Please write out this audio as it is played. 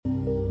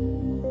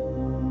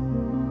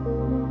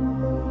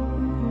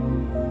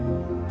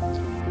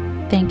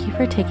Thank you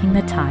for taking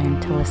the time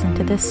to listen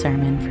to this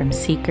sermon from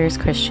Seekers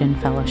Christian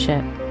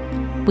Fellowship.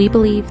 We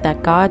believe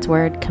that God's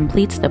Word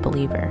completes the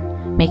believer,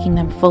 making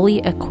them fully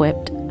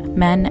equipped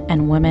men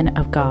and women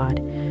of God,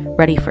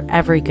 ready for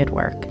every good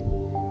work.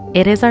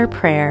 It is our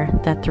prayer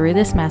that through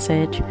this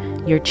message,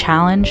 you're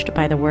challenged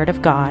by the Word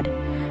of God,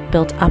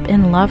 built up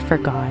in love for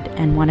God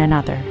and one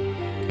another,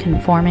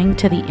 conforming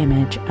to the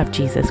image of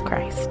Jesus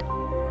Christ.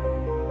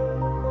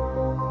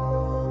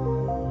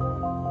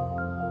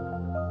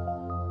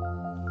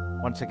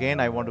 Once again,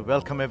 I want to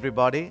welcome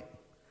everybody.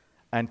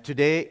 And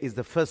today is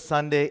the first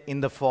Sunday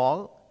in the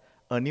fall,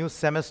 a new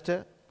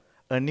semester,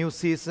 a new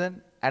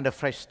season, and a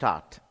fresh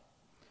start.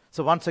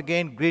 So once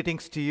again,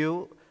 greetings to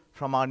you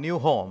from our new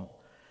home,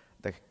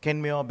 the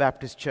Kenmure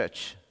Baptist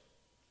Church.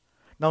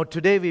 Now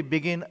today we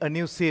begin a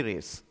new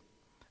series,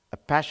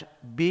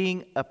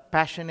 being a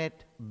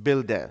passionate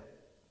builder.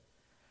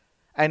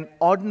 An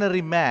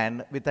ordinary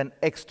man with an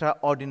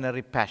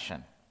extraordinary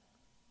passion.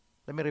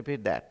 Let me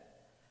repeat that.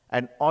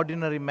 An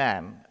ordinary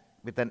man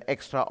with an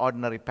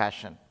extraordinary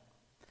passion.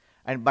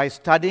 And by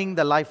studying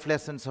the life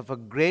lessons of a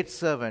great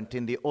servant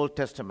in the Old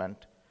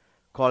Testament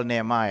called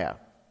Nehemiah,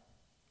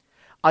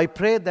 I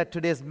pray that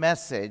today's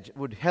message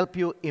would help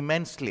you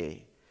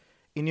immensely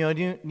in your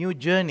new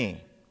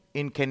journey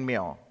in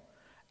Kenmure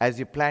as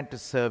you plan to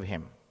serve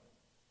him.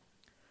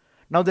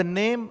 Now the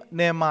name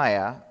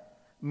Nehemiah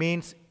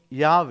means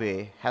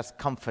Yahweh has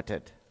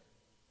comforted.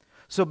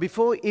 So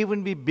before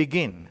even we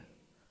begin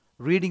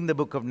reading the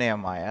book of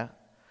Nehemiah,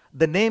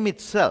 the name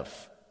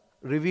itself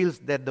reveals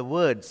that the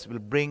words will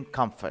bring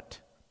comfort.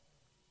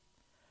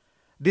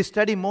 This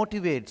study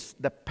motivates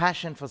the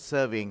passion for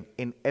serving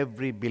in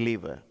every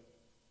believer.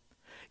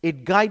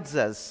 It guides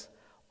us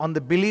on the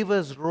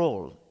believer's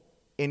role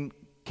in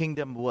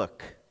kingdom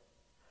work,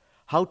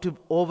 how to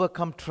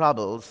overcome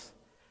troubles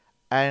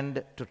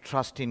and to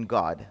trust in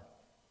God.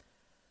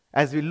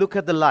 As we look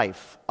at the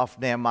life of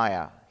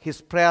Nehemiah, his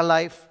prayer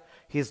life,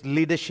 his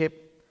leadership,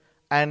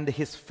 and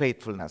his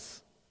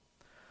faithfulness.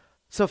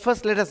 So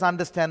first let us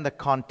understand the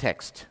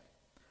context.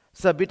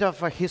 It's a bit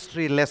of a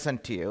history lesson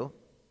to you.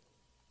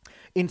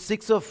 In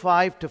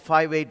 605 to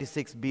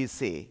 586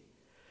 BC,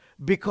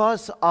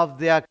 because of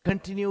their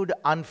continued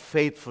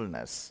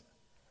unfaithfulness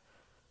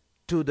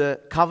to the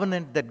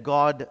covenant that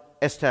God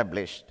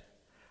established,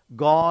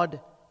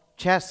 God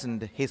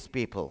chastened his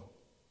people.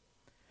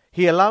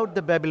 He allowed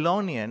the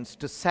Babylonians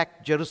to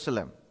sack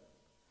Jerusalem,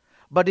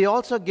 but he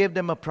also gave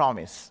them a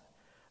promise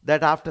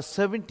that after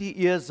 70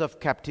 years of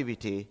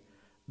captivity,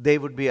 they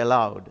would be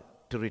allowed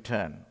to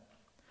return.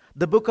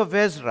 The book of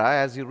Ezra,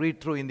 as you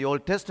read through in the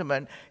Old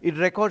Testament, it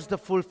records the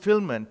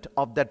fulfillment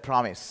of that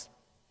promise.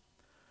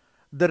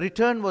 The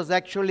return was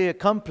actually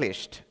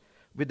accomplished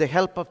with the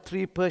help of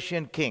 3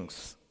 Persian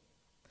kings,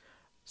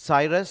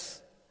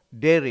 Cyrus,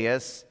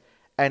 Darius,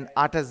 and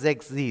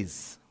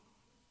Artaxerxes.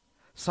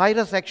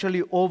 Cyrus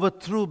actually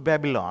overthrew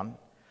Babylon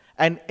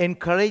and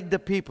encouraged the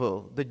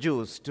people, the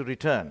Jews, to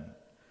return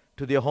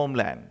to their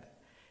homeland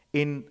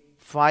in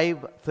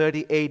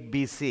 538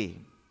 BC.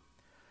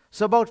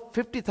 So about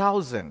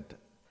 50,000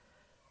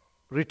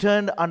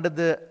 returned under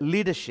the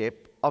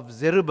leadership of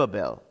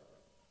Zerubbabel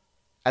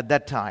at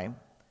that time.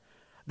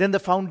 Then the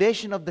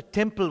foundation of the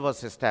temple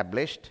was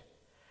established,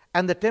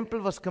 and the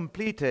temple was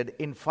completed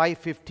in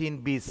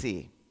 515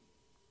 BC.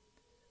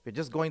 We're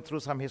just going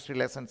through some history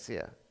lessons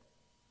here.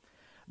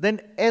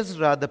 Then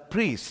Ezra, the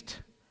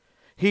priest,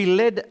 he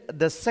led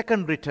the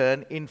second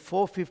return in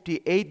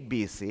 458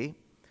 BC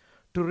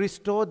to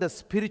restore the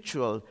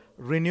spiritual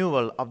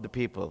renewal of the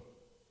people.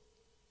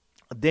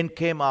 Then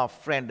came our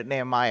friend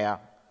Nehemiah.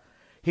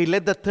 He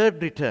led the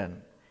third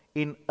return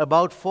in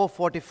about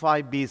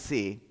 445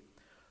 BC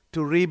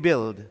to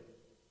rebuild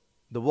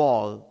the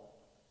wall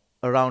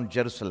around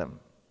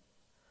Jerusalem.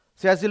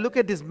 So as you look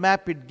at this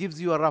map, it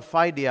gives you a rough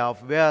idea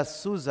of where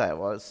Susa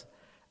was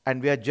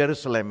and where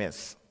Jerusalem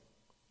is.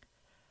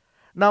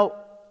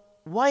 Now,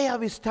 why are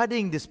we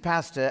studying this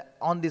pastor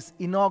on this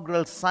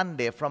inaugural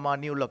Sunday from our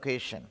new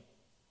location?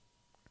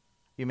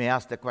 You may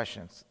ask the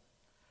questions.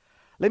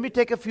 Let me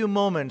take a few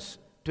moments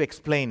to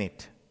explain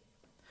it.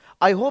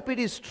 I hope it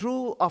is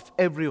true of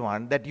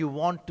everyone that you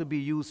want to be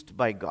used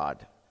by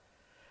God.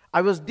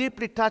 I was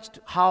deeply touched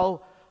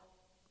how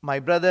my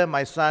brother,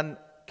 my son,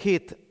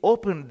 Keith,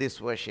 opened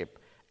this worship,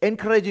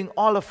 encouraging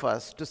all of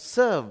us to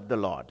serve the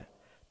Lord,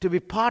 to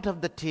be part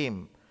of the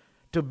team,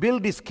 to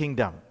build His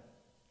kingdom.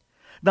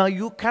 Now,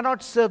 you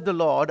cannot serve the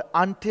Lord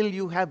until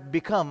you have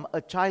become a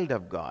child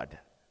of God.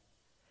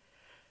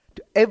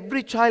 To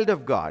every child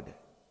of God,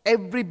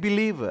 every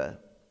believer,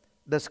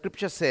 the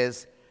scripture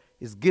says,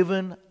 is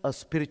given a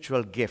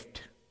spiritual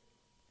gift.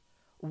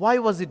 Why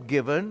was it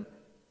given?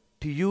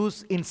 To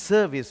use in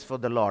service for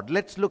the Lord.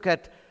 Let's look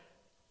at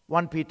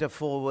 1 Peter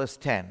 4 verse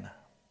 10.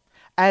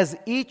 As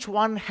each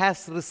one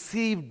has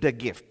received a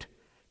gift.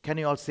 Can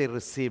you all say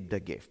received a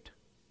gift?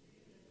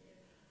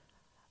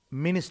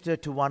 Minister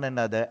to one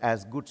another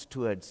as good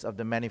stewards of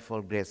the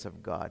manifold grace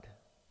of God.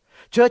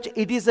 Church,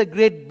 it is a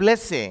great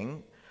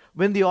blessing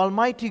when the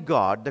Almighty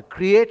God, the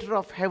creator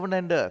of heaven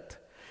and earth,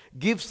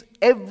 gives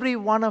every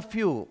one of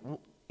you,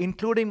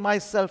 including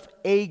myself,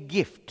 a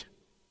gift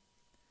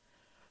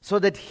so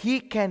that He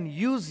can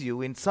use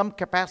you in some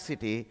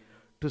capacity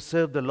to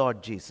serve the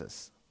Lord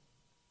Jesus.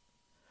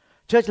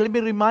 Church, let me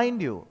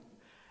remind you,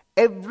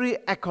 every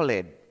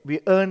accolade we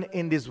earn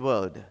in this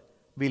world,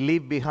 we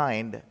leave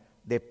behind,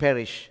 they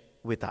perish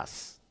with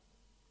us.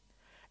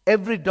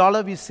 Every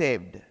dollar we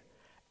saved,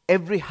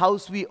 every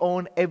house we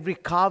own, every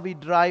car we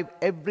drive,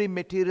 every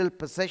material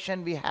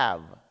possession we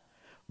have,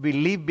 we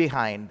leave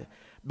behind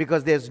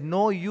because there's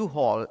no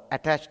U-Haul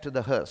attached to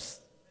the hearse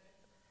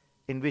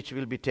in which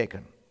we'll be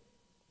taken.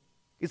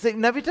 It's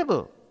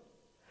inevitable.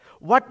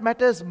 What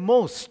matters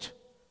most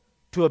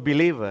to a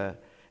believer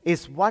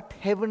is what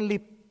heavenly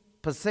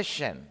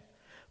possession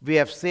we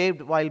have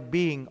saved while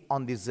being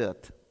on this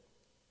earth.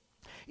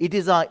 It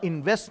is our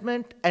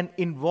investment and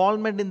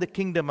involvement in the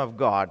kingdom of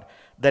God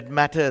that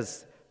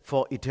matters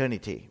for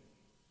eternity.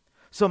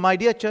 So, my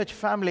dear church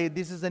family,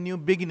 this is a new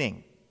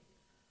beginning.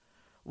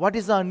 What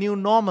is our new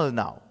normal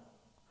now?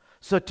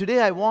 So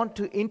today I want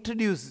to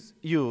introduce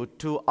you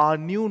to our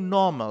new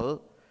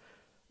normal,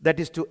 that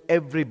is to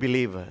every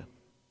believer.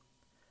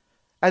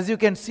 As you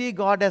can see,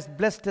 God has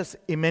blessed us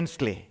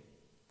immensely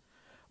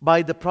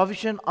by the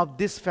provision of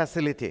this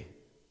facility,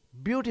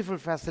 beautiful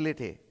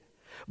facility,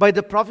 by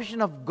the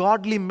provision of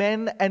godly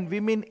men and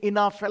women in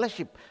our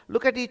fellowship.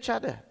 Look at each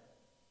other.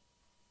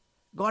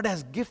 God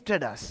has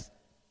gifted us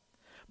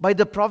by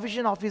the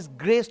provision of His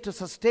grace to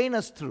sustain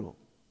us through.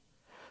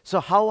 So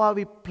how are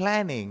we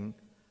planning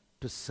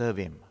to serve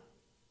Him?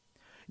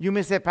 You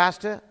may say,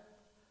 Pastor,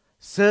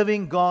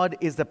 serving God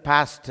is the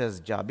pastor's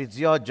job. It's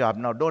your job.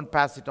 Now, don't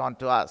pass it on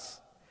to us.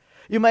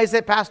 You might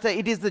say, Pastor,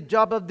 it is the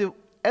job of the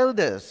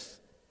elders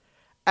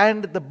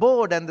and the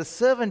board and the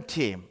servant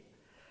team.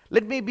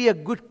 Let me be a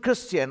good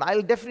Christian.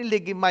 I'll definitely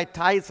give my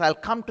tithes. I'll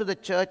come to the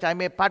church. I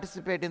may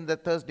participate in the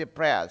Thursday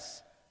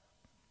prayers.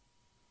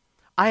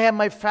 I have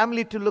my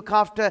family to look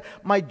after,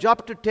 my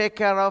job to take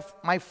care of,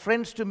 my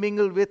friends to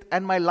mingle with,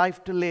 and my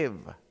life to live.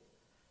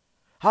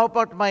 How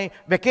about my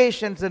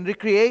vacations and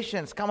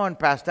recreations? Come on,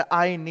 Pastor,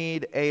 I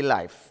need a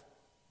life.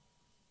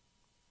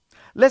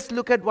 Let's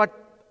look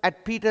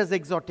at Peter's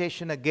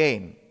exhortation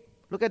again.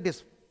 Look at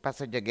this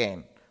passage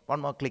again. One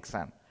more click,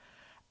 son.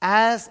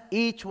 As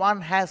each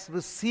one has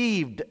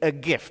received a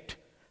gift.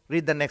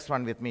 Read the next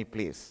one with me,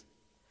 please.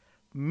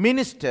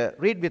 Minister,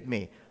 read with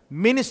me.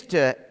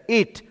 Minister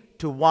it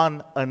to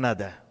one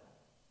another.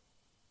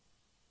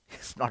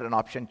 It's not an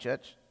option,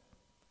 church.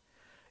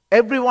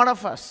 Every one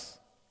of us,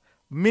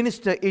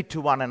 minister it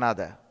to one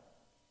another.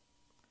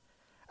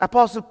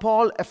 Apostle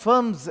Paul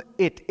affirms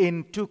it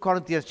in 2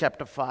 Corinthians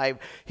chapter 5.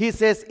 He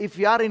says, if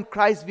we are in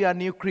Christ, we are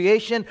new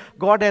creation.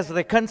 God has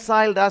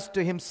reconciled us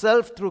to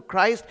Himself through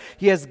Christ.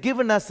 He has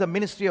given us a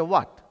ministry of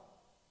what?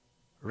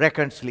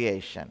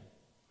 Reconciliation.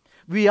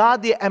 We are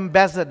the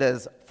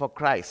ambassadors for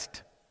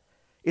Christ.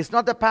 It's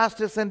not the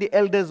pastors and the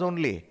elders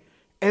only.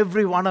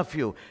 Every one of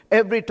you,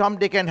 every Tom,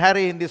 Dick, and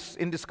Harry in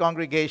this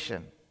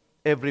congregation,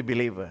 every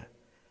believer.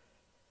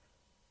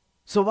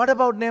 So what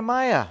about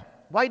Nehemiah?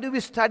 Why do we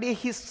study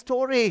his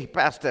story,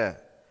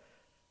 Pastor?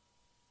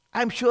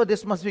 I'm sure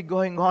this must be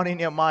going on in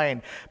your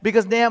mind.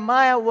 Because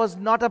Nehemiah was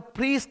not a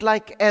priest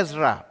like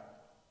Ezra.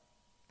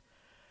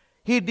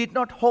 He did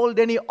not hold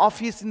any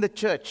office in the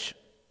church.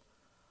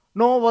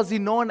 Nor was he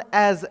known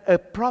as a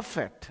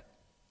prophet.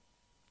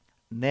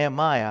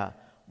 Nehemiah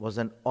was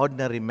an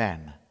ordinary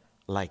man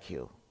like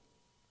you.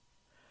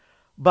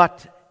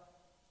 But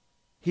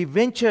he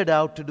ventured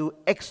out to do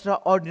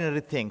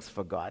extraordinary things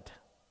for God.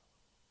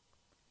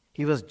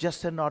 He was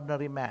just an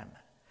ordinary man.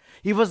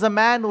 He was a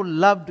man who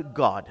loved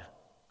God.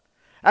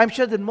 I'm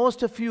sure that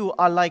most of you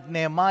are like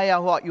Nehemiah,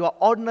 you are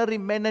ordinary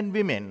men and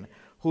women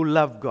who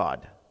love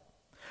God.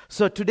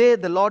 So today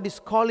the Lord is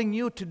calling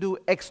you to do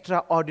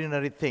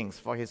extraordinary things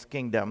for His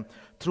kingdom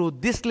through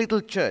this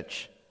little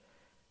church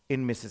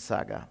in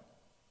Mississauga.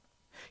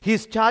 He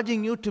is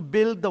charging you to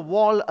build the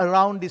wall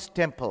around His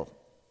temple.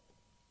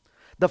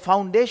 The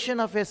foundation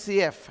of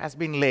SCF has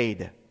been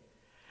laid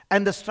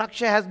and the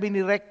structure has been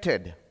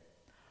erected.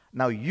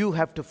 Now you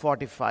have to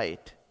fortify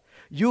it.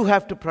 You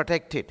have to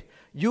protect it.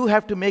 You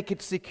have to make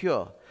it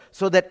secure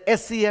so that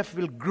SCF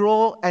will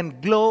grow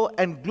and glow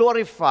and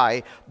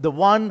glorify the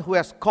one who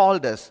has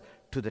called us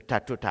to the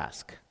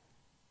task.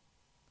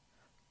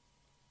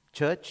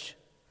 Church,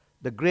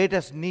 the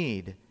greatest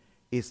need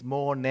is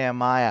more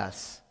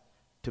Nehemiahs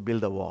to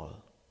build a wall.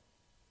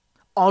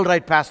 All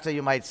right, Pastor,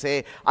 you might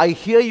say, I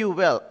hear you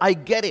well. I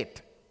get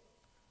it.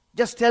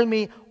 Just tell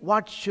me,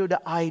 what should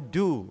I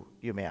do,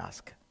 you may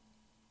ask.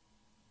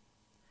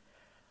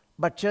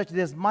 But church,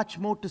 there's much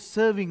more to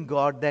serving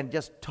God than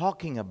just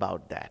talking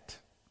about that.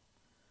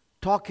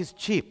 Talk is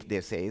cheap,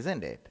 they say,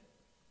 isn't it?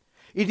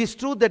 It is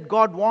true that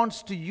God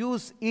wants to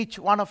use each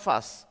one of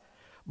us,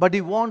 but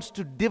He wants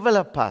to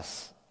develop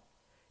us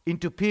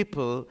into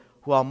people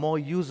who are more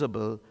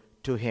usable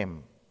to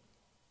Him.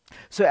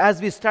 So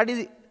as we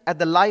study at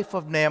the life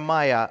of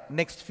Nehemiah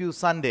next few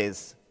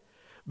Sundays,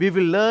 we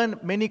will learn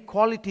many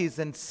qualities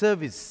and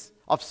service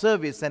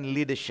and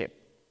leadership.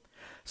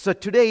 So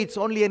today it's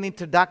only an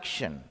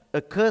introduction,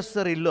 a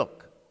cursory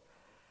look.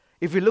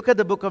 If you look at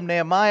the book of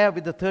Nehemiah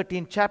with the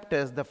 13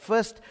 chapters, the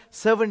first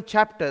 7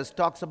 chapters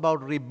talks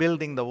about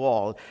rebuilding the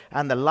wall,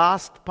 and the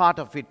last part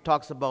of it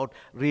talks about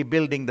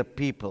rebuilding the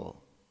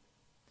people.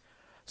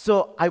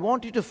 So I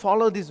want you to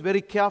follow this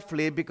very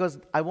carefully, because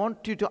I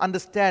want you to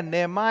understand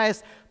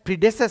Nehemiah's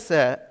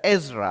predecessor,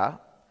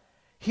 Ezra,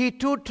 he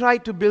too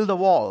tried to build the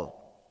wall.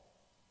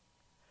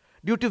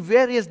 Due to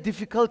various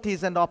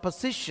difficulties and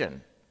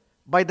opposition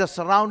by the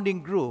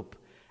surrounding group,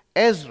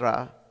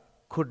 Ezra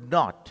could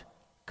not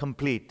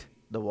complete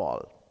the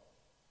wall.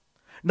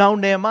 Now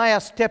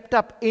Nehemiah stepped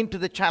up into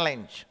the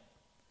challenge.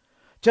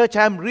 Church,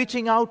 I am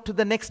reaching out to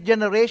the next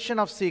generation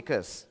of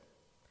seekers.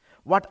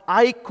 What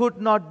I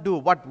could not do,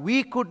 what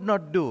we could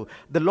not do,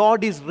 the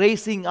Lord is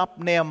raising up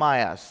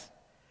Nehemiahs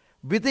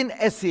within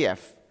SCF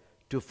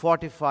to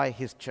fortify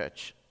His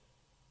church.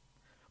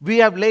 We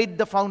have laid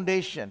the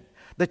foundation,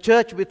 the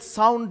church with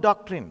sound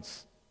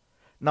doctrines.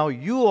 Now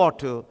you ought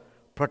to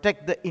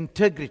protect the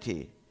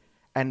integrity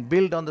and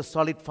build on the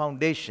solid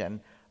foundation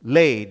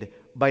laid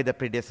by the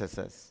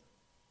predecessors.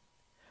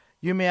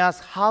 You may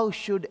ask, how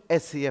should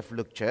SCF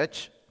look,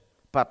 church?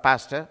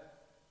 Pastor?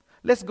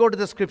 Let's go to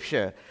the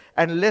scripture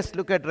and let's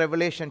look at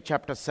Revelation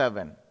chapter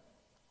 7.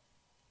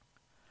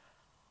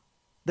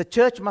 The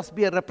church must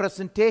be a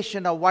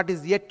representation of what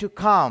is yet to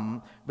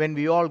come when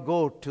we all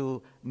go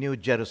to New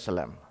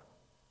Jerusalem.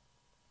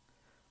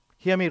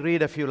 Hear me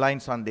read a few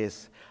lines on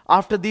this.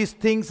 After these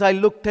things I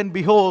looked, and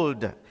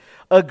behold,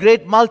 a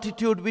great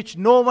multitude which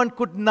no one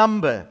could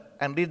number.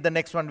 And read the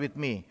next one with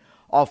me.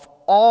 Of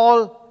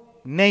all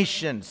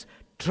nations,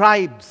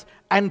 tribes,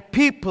 and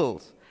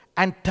peoples,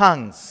 and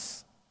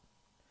tongues,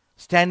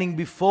 standing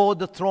before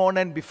the throne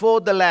and before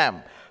the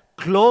Lamb,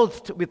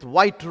 clothed with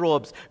white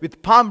robes,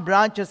 with palm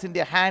branches in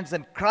their hands,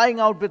 and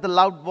crying out with a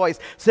loud voice,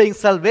 saying,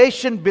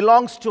 Salvation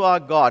belongs to our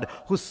God,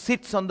 who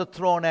sits on the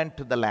throne, and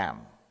to the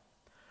Lamb.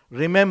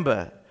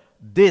 Remember,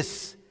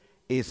 this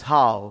is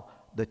how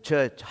the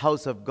church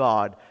house of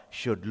God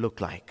should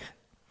look like.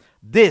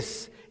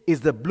 This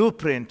is the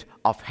blueprint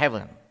of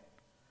heaven.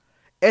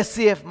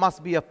 SCF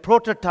must be a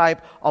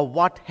prototype of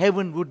what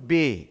heaven would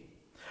be.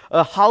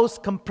 A house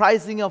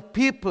comprising of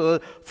people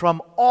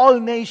from all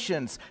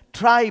nations,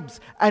 tribes,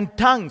 and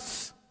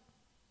tongues.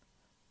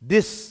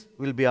 This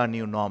will be our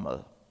new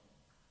normal,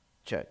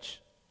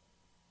 church.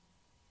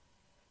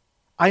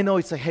 I know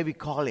it's a heavy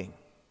calling.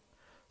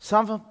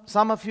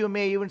 Some of you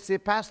may even say,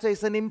 Pastor,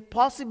 it's an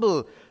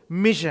impossible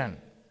mission.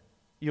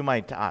 You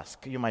might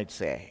ask, you might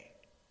say.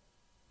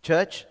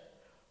 Church,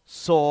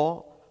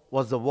 so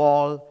was the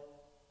wall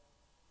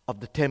of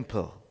the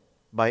temple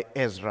by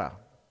Ezra.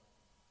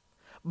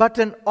 But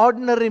an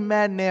ordinary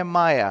man,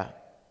 Nehemiah,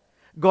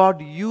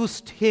 God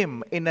used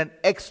him in an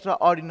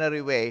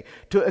extraordinary way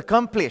to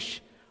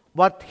accomplish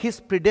what his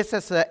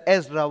predecessor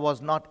Ezra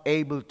was not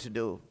able to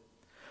do.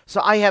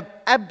 So I have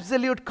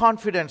absolute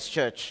confidence,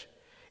 church,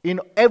 in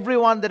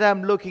everyone that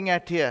I'm looking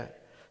at here,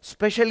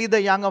 especially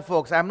the younger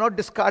folks. I'm not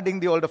discarding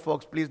the older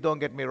folks, please don't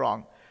get me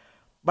wrong.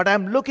 But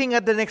I'm looking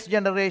at the next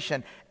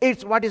generation.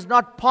 It's what is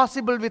not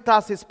possible with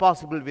us is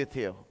possible with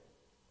you.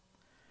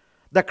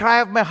 The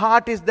cry of my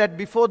heart is that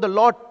before the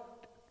Lord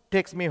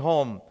takes me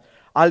home,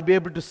 I'll be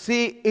able to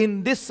see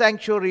in this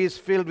sanctuary is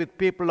filled with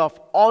people of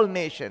all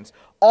nations,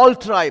 all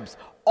tribes,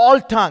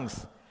 all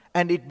tongues,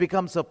 and it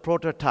becomes a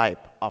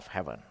prototype of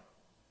heaven.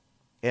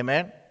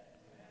 Amen?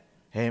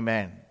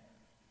 Amen.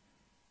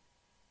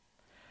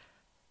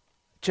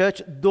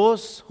 Church,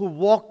 those who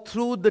walk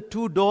through the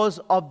 2 doors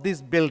of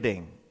this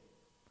building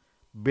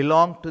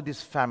belong to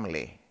this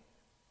family,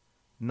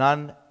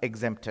 none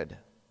exempted.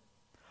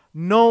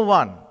 No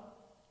one,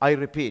 I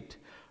repeat,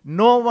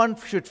 no one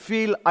should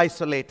feel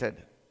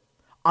isolated,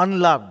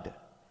 unloved,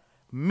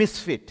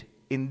 misfit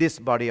in this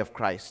body of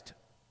Christ.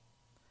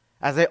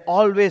 As I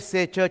always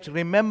say, church,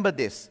 remember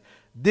this.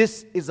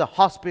 This is a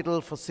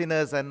hospital for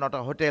sinners and not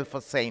a hotel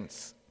for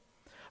saints.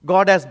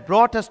 God has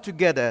brought us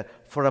together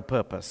for a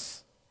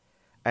purpose,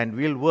 and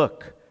we'll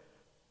work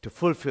to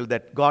fulfill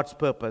that God's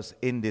purpose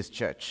in this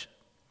church.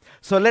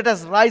 So let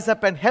us rise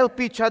up and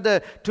help each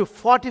other to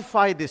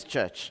fortify this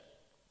church.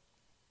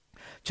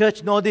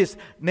 Church, know this,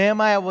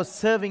 Nehemiah was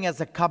serving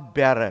as a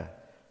cupbearer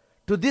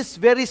to this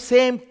very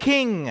same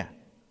king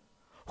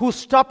who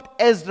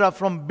stopped Ezra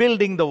from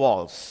building the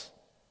walls.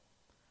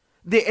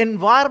 The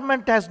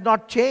environment has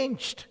not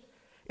changed.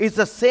 It's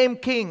the same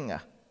king,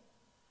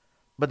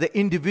 but the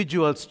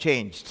individuals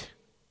changed.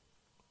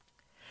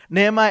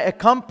 Nehemiah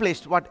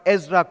accomplished what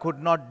Ezra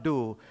could not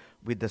do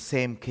with the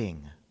same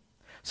king.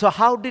 So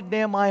how did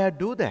Nehemiah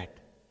do that?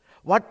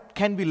 What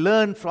can we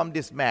learn from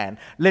this man?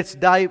 Let's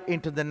dive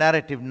into the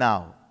narrative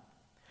now.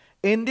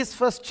 In this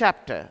first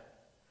chapter,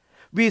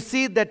 we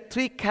see that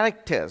 3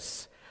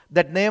 characters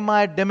that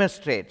Nehemiah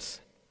demonstrates,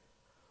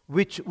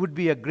 which would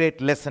be a great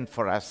lesson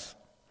for us.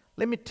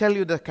 Let me tell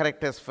you the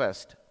characters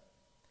first.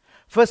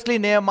 Firstly,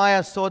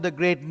 Nehemiah saw the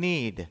great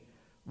need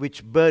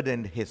which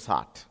burdened his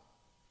heart.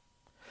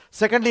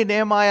 Secondly,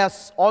 Nehemiah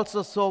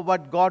also saw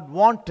what God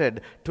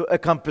wanted to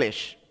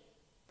accomplish.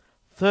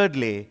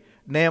 Thirdly,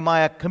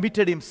 Nehemiah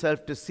committed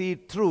himself to see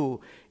it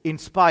through in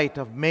spite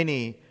of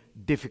many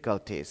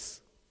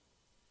difficulties.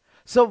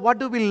 So what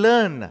do we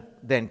learn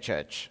then,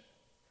 church?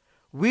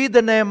 We,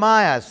 the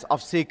Nehemiahs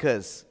of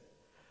seekers,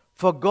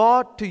 for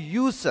God to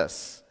use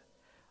us,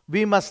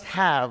 we must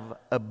have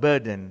a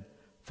burden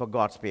for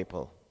God's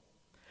people.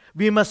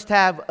 We must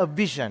have a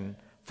vision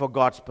for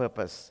God's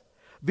purpose.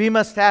 We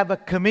must have a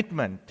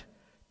commitment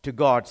to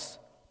God's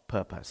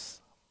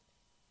purpose.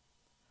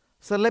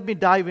 So let me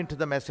dive into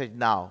the message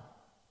now.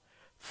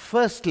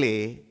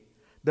 Firstly,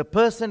 the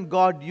person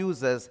God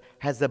uses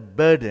has a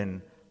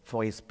burden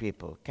for his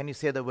people. Can you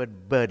say the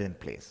word burden,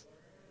 please?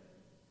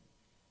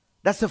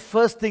 That's the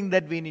first thing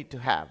that we need to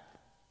have.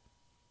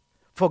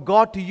 For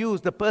God to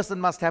use, the person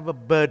must have a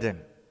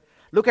burden.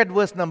 Look at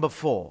verse number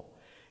 4.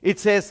 It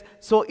says,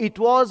 "So it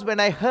was when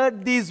I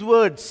heard these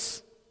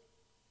words."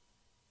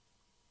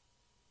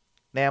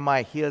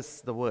 Nehemiah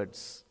hears the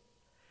words.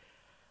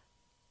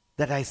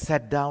 "That I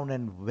sat down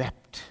and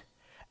wept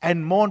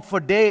and mourned for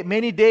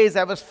many days.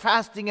 I was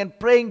fasting and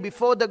praying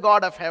before the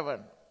God of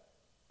heaven."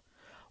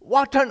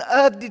 What on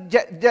earth did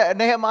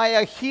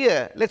Nehemiah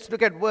hear? Let's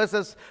look at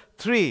verse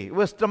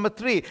number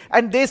 3.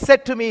 "And they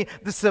said to me,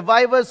 the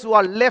survivors who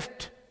are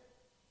left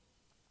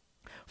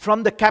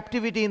from the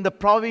captivity in the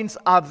province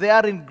are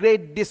there in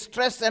great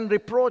distress and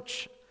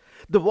reproach.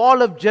 The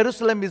wall of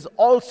Jerusalem is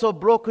also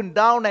broken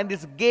down and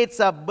its gates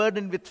are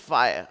burdened with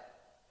fire."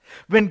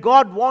 When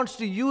God wants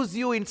to use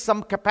you in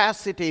some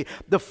capacity,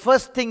 the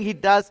first thing he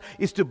does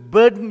is to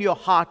burden your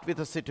heart with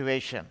a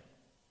situation.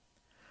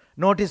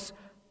 Notice,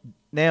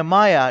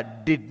 Nehemiah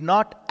did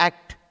not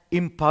act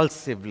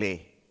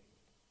impulsively.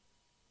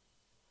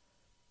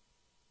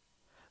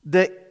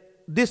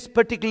 This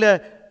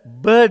particular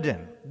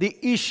burden, the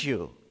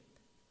issue,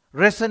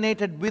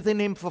 resonated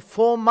within him for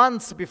 4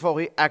 months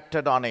before he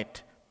acted on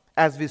it,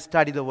 as we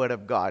study the Word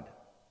of God.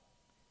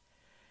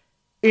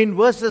 In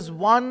verses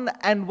 1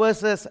 and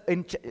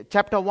in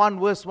chapter 1,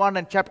 verse 1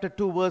 and chapter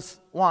 2, verse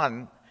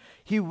 1,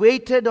 he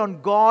waited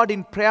on God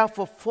in prayer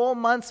for 4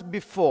 months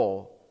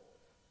before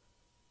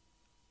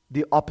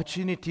the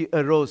opportunity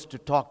arose to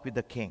talk with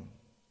the king.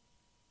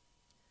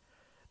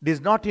 This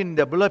is not in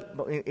the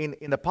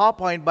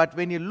PowerPoint, but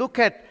when you look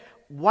at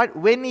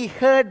when he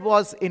heard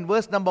was in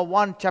verse number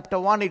 1, chapter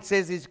 1, it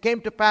says, "It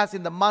came to pass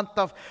in the month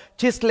of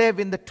Chislev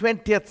in the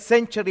 20th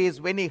century is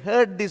when he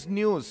heard this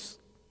news."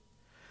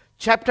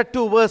 Chapter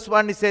 2, verse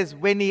 1, it says,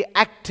 "When he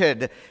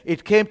acted,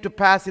 it came to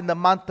pass in the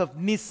month of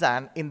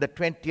Nisan in the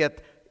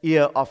 20th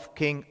year of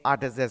King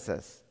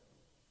Artaxerxes."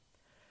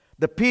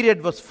 The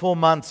period was 4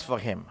 months for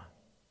him,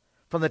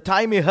 from the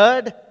time he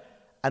heard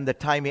and the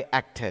time he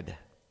acted.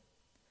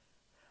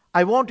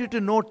 I want you to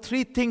note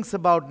 3 things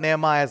about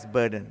Nehemiah's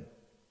burden.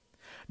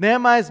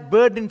 Nehemiah's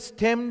burden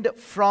stemmed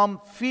from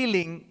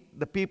feeling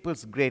the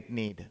people's great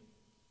need.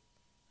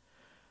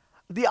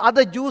 The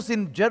other Jews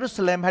in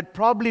Jerusalem had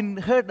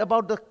probably heard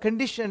about the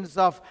conditions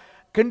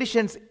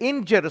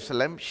in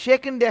Jerusalem,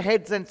 shaken their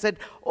heads and said,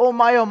 oh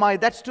my,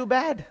 that's too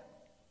bad."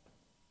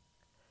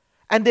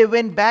 And they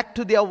went back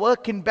to their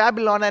work in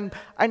Babylon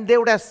and they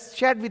would have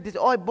shared with this,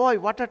 "Oh boy,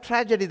 what a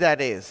tragedy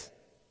that is."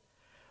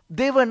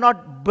 They were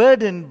not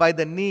burdened by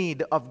the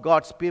need of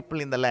God's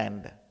people in the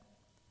land.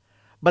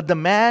 But the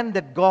man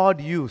that God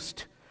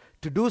used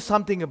to do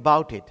something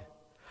about it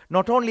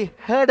not only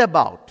heard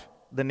about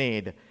the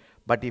need,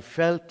 but he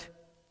felt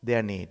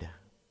their need.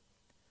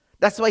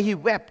 That's why he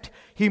wept,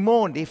 he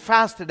mourned, he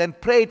fasted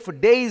and prayed for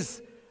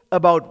days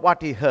about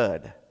what he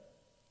heard.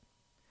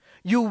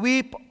 You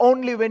weep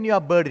only when you are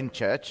burdened,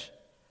 church,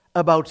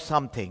 about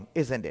something,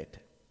 isn't it?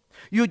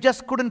 You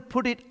just couldn't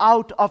put it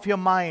out of your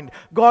mind.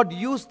 God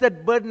used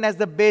that burden as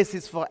the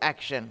basis for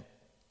action.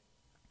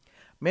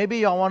 Maybe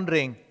you're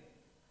wondering,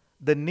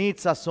 the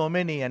needs are so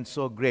many and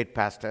so great,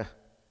 Pastor.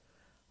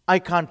 I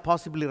can't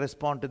possibly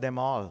respond to them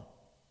all.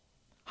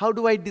 How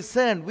do I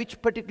discern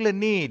which particular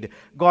need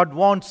God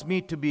wants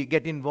me to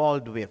get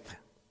involved with?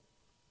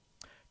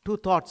 2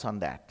 thoughts on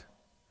that.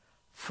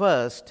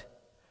 First,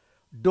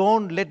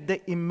 don't let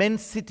the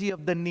immensity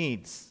of the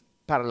needs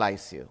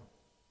paralyze you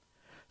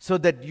so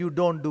that you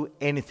don't do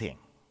anything.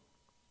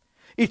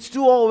 It's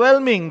too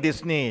overwhelming,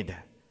 this need.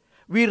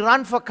 We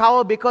run for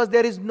cover because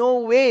there is no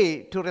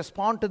way to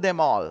respond to them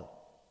all.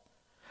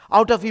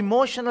 Out of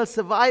emotional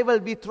survival,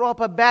 we throw up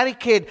a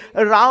barricade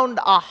around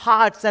our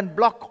hearts and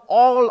block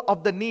all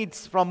of the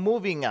needs from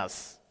moving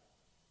us.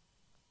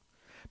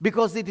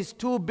 Because it is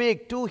too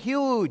big, too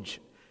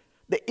huge.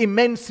 The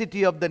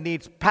immensity of the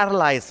needs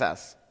paralyze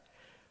us.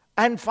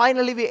 And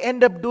finally, we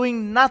end up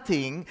doing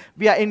nothing.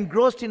 We are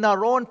engrossed in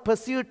our own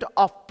pursuit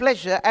of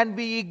pleasure and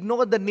we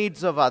ignore the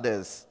needs of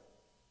others.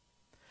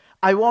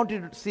 I want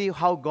you to see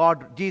how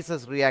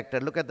Jesus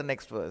reacted. Look at the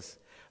next verse.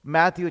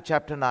 Matthew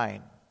chapter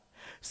 9.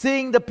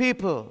 Seeing the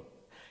people,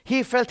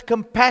 he felt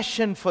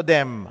compassion for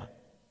them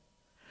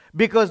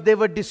because they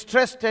were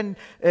distressed and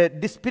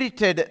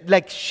dispirited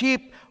like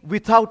sheep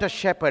without a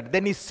shepherd.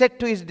 Then he said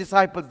to his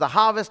disciples, "The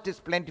harvest is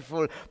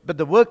plentiful, but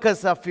the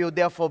workers are few.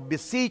 Therefore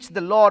beseech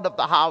the Lord of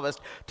the harvest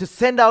to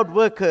send out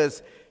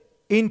workers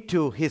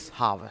into his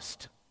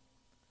harvest."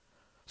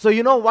 So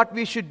you know what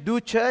we should do,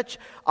 church?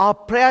 Our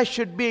prayer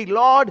should be,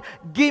 Lord,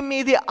 give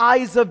me the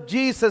eyes of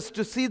Jesus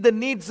to see the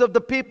needs of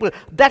the people.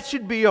 That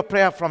should be your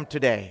prayer from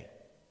today.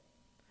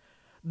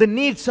 The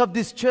needs of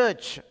this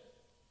church.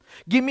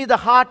 Give me the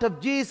heart of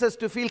Jesus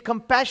to feel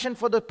compassion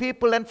for the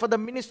people and for the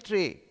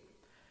ministry.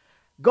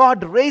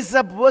 God, raise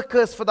up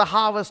workers for the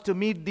harvest to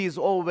meet these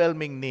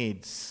overwhelming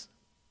needs.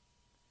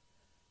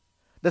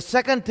 The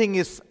second thing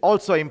is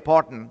also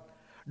important.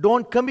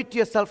 Don't commit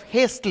yourself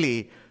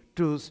hastily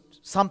to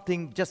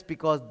something just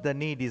because the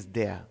need is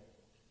there.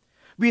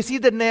 We see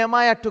that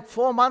Nehemiah took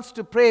 4 months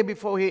to pray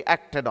before he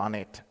acted on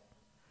it.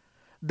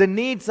 The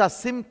needs are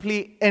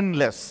simply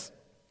endless.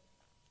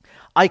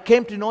 I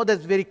came to know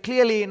this very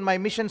clearly in my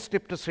mission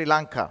trip to Sri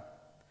Lanka.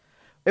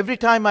 Every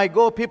time I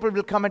go, people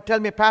will come and tell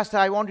me, Pastor,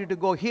 I want you to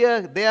go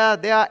here,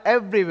 there,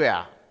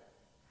 everywhere.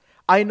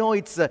 I know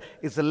it's a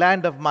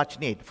land of much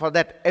need. For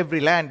that, every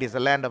land is a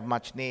land of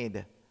much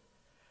need.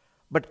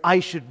 But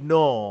I should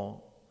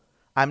know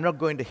I'm not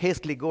going to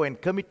hastily go and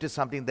commit to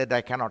something that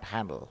I cannot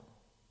handle.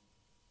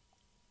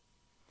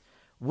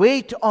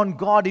 Wait on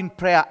God in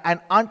prayer, and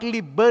until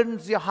He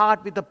burdens your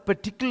heart with a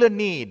particular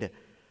need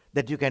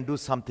that you can do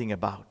something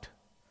about.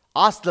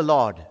 Ask the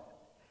Lord,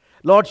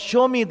 Lord,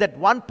 show me that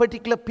one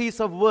particular piece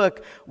of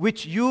work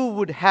which you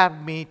would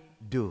have me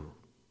do.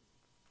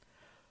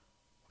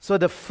 So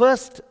the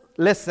first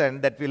lesson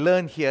that we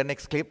learn here,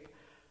 next clip,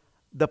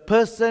 the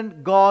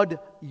person God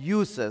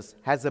uses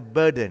has a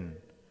burden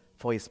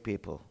for His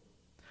people.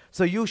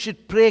 So you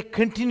should pray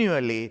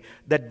continually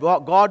that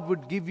God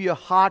would give you a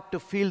heart to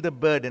feel the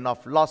burden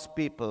of lost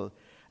people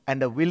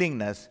and a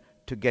willingness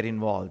to get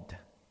involved.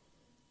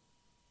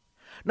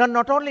 Now,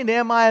 not only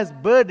Nehemiah's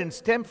burden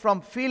stemmed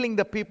from feeling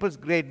the people's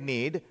great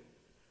need,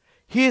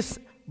 his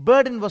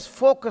burden was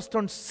focused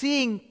on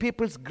seeing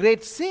people's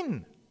great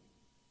sin.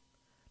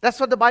 That's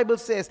what the Bible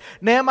says.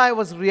 Nehemiah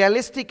was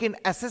realistic in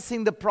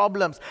assessing the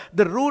problems.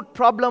 The root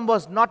problem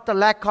was not the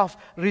lack of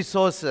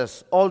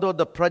resources, although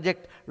the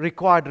project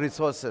required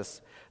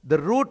resources. The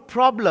root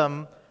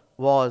problem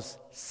was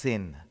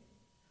sin.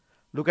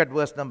 Look at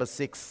verse number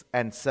 6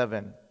 and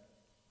 7.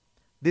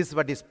 This is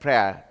what is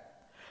prayer.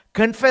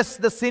 Confess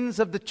the sins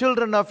of the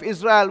children of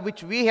Israel,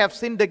 which we have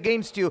sinned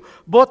against you.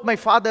 Both my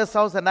father's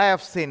house and I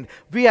have sinned.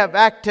 We have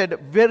acted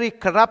very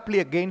corruptly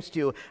against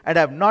you, and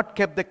have not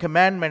kept the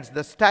commandments,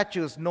 the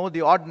statutes, nor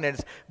the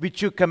ordinance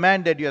which you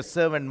commanded your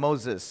servant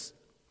Moses.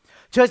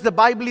 Church, the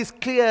Bible is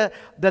clear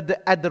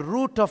that at the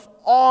root of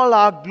all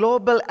our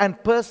global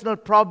and personal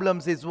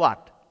problems is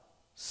what?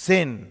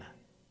 Sin.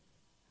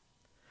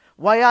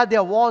 Why are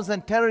there wars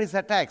and terrorist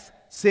attacks?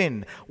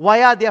 Sin.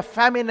 Why are there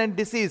famine and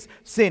disease?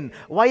 Sin.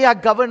 Why are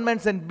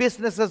governments and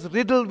businesses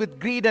riddled with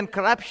greed and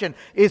corruption?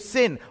 Is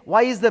sin.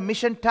 Why is the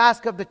mission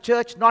task of the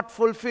church not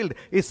fulfilled?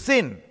 Is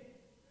sin.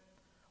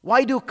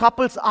 Why do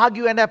couples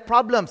argue and have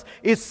problems?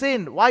 Is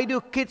sin. Why do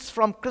kids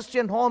from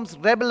Christian homes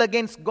rebel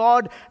against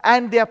God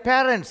and their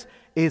parents?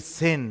 Is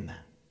sin.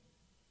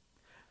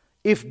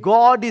 If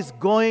God is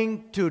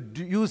going to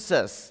use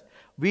us,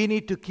 we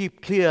need to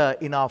keep clear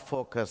in our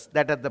focus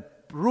that at the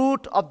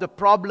root of the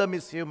problem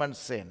is human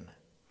sin.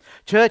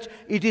 Church,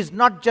 it is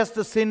not just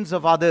the sins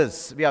of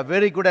others. We are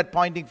very good at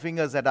pointing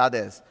fingers at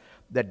others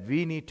that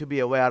we need to be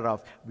aware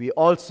of. We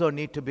also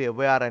need to be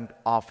aware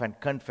of and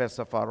confess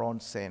of our own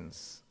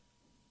sins.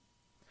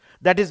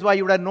 That is why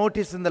you would have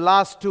noticed in the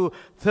last 2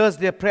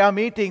 Thursday prayer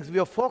meetings, we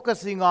are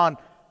focusing on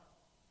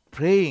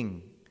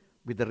praying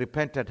with a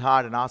repentant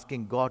heart and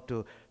asking God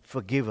to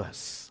forgive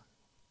us.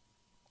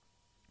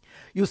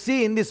 You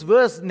see, in this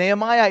verse,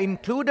 Nehemiah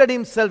included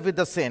himself with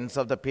the sins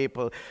of the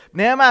people.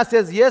 Nehemiah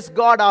says, yes,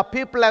 God, our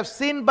people have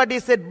sinned, but he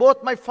said,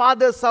 both my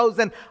father's house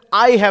and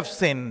I have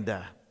sinned.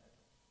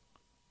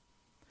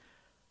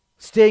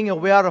 Staying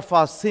aware of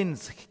our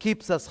sins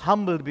keeps us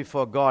humbled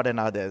before God and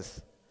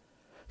others,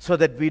 so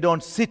that we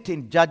don't sit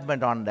in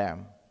judgment on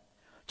them.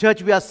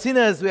 Church, we are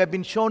sinners. We have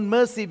been shown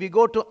mercy. We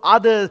go to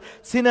other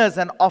sinners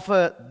and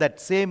offer that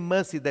same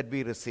mercy that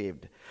we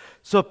received.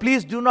 So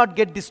please do not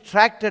get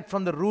distracted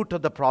from the root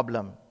of the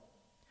problem.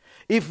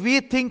 If we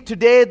think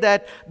today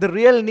that the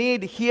real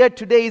need here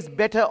today is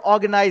better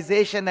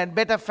organization and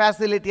better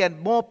facility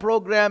and more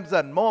programs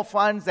and more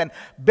funds and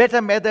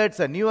better methods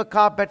and newer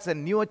carpets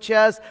and newer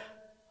chairs,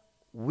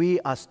 we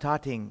are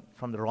starting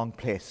from the wrong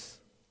place.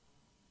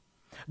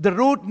 The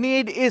root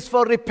need is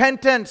for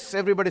repentance.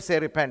 Everybody say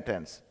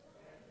repentance.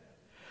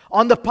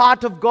 On the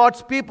part of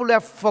God's people who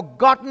have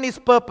forgotten His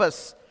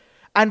purpose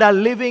and are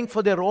living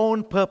for their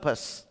own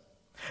purpose.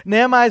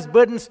 Nehemiah's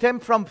burden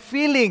stemmed from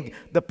feeling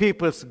the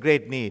people's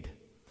great need.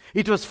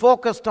 It was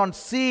focused on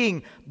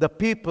seeing the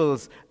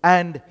people's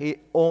and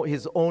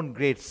his own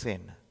great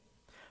sin.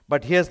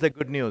 But here's the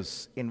good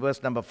news in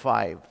verse number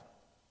 5.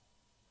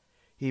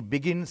 He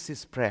begins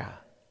his prayer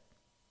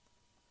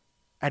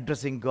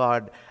addressing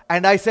God.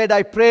 And I said,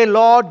 I pray,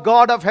 Lord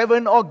God of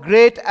heaven, O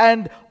great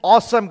and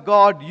awesome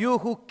God, you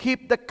who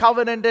keep the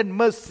covenant and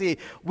mercy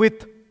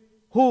with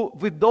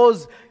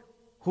those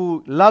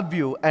who love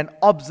you and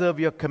observe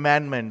your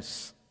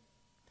commandments.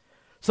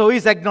 So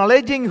he's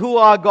acknowledging who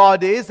our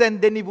God is.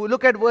 And then if we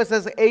look at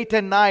verses 8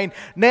 and 9,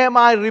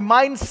 Nehemiah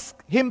reminds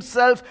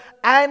himself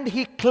and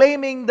he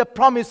claiming the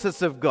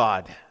promises of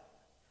God.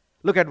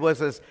 Look at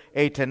verses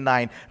 8 and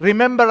 9.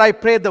 Remember, I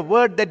pray the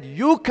word that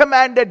you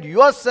commanded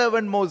your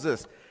servant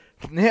Moses.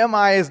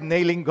 Nehemiah is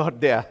nailing God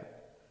there.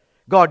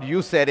 God,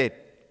 you said it.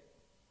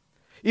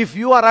 If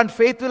you are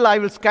unfaithful, I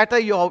will scatter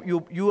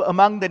you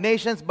among the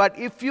nations. But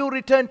if you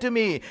return to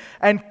me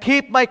and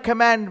keep my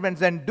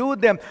commandments and do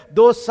them,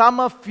 though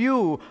some of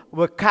you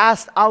were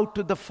cast out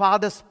to the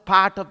farthest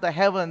part of the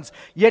heavens,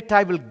 yet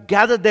I will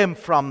gather them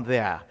from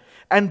there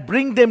and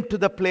bring them to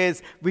the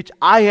place which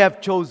I have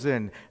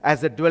chosen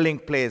as a dwelling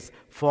place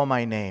for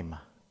my name.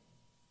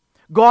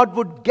 God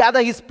would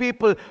gather his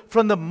people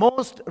from the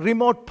most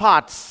remote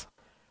parts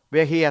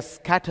where he has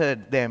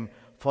scattered them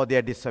for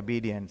their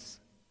disobedience.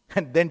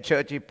 And then,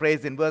 church, he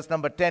prays in verse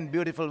number 10,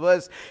 beautiful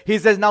verse. He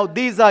says, now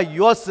these are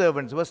your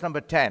servants, verse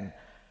number 10.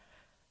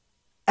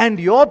 And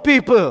your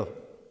people.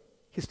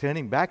 He's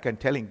turning back and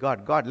telling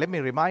God, God, let me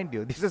remind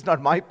you, this is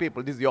not my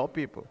people, this is your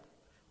people.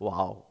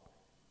 Wow.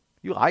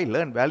 I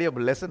learned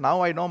valuable lesson.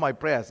 Now I know my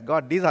prayers.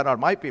 God, these are not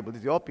my people, this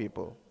is your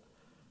people.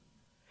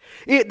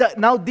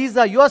 Now these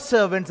are your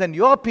servants and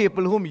your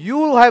people whom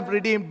you have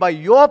redeemed by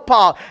your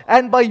power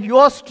and by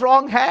your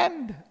strong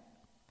hand.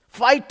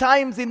 5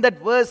 times in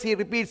that verse he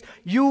repeats,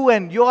 you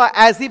and your,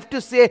 as if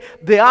to say,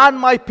 they aren't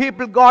my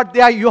people, God,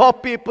 they are your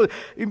people.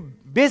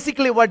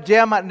 Basically what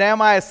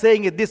Nehemiah is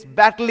saying is, this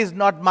battle is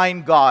not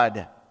mine,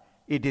 God.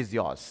 It is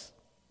yours.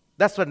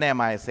 That's what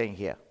Nehemiah is saying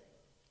here.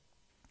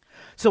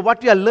 So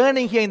what we are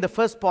learning here in the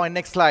first point,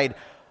 next slide,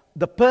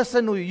 the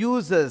person who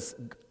uses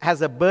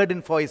has a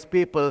burden for his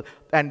people,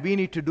 and we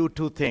need to do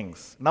 2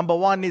 things. Number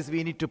 1 is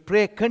we need to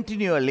pray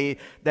continually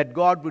that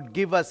God would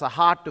give us a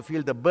heart to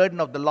feel the burden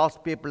of the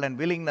lost people and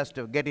willingness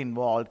to get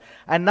involved.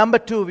 And number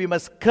 2, we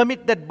must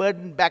commit that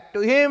burden back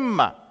to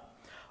him.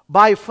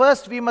 By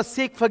first, we must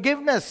seek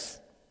forgiveness.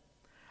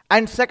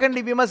 And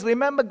secondly, we must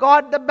remember,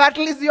 God, the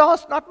battle is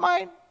yours, not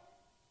mine.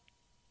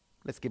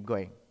 Let's keep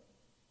going.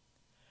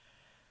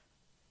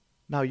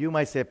 Now, you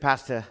might say,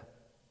 Pastor,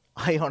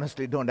 I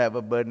honestly don't have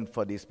a burden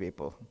for these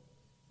people.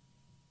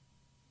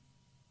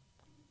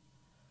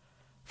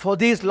 For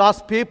these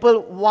lost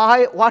people,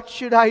 what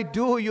should I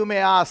do, you may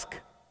ask?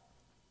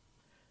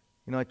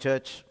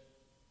 Church,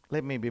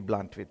 let me be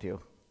blunt with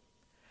you.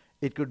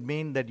 It could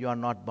mean that you are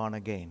not born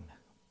again.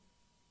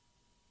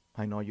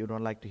 I know you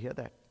don't like to hear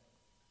that.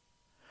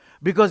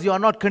 Because you are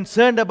not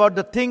concerned about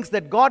the things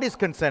that God is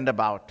concerned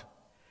about.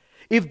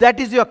 If that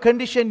is your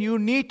condition, you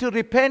need to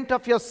repent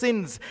of your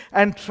sins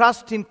and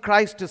trust in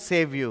Christ to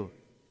save you.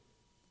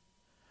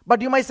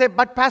 But you might say,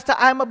 but Pastor,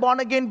 I am a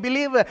born-again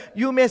believer.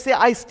 You may say,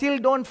 I still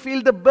don't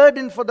feel the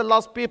burden for the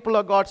lost people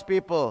or God's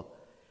people.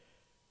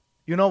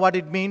 You know what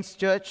it means,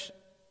 church?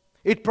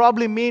 It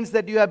probably means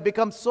that you have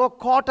become so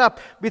caught up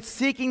with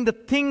seeking the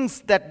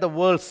things that the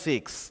world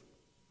seeks,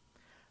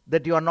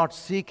 that you are not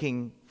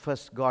seeking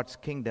first God's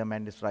kingdom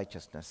and his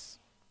righteousness.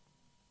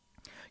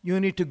 You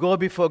need to go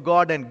before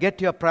God and get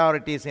your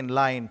priorities in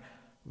line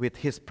with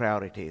his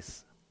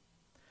priorities.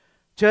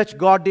 Church,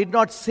 God did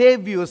not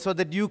save you so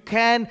that you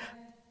can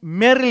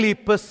merrily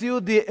pursue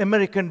the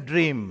American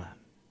dream.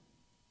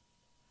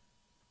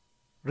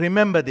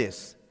 Remember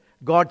this.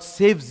 God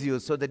saves you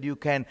so that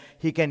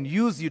he can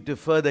use you to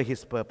further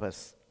his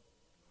purpose.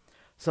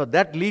 So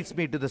that leads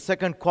me to the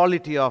second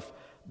quality of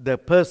the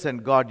person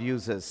God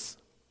uses.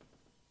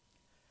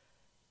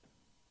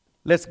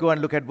 Let's go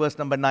and look at verse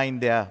number 9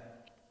 there.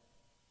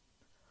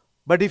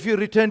 But if you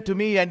return to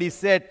me, and he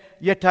said,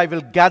 yet I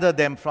will gather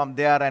them from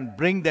there and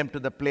bring them to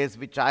the place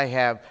which I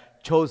have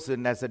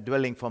chosen as a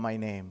dwelling for my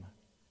name.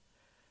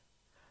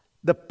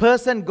 The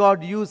person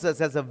God uses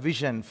has a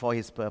vision for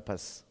his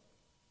purpose.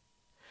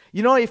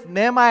 If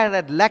Nehemiah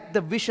had lacked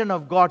the vision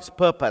of God's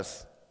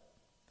purpose,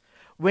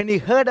 when he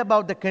heard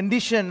about the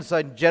conditions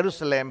in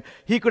Jerusalem,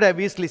 he could have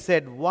easily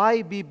said,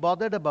 why be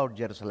bothered about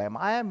Jerusalem?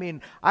 I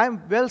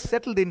am well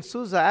settled in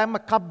Susa. I am a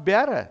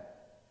cupbearer.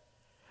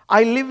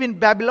 I live in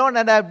Babylon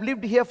and I've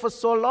lived here for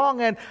so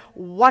long, and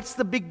what's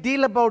the big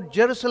deal about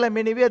Jerusalem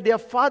anyway? They are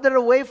farther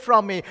away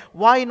from me.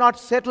 Why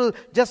not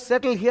just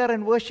settle here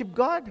and worship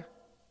God?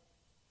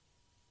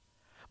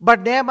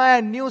 But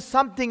Nehemiah knew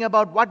something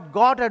about what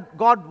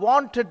God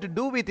wanted to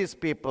do with his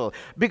people.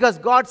 Because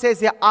God says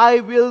here, I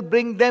will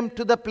bring them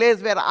to the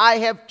place where I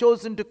have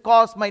chosen to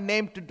cause my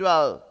name to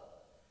dwell.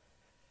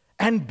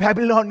 And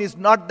Babylon is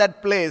not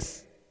that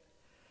place.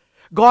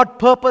 God's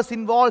purpose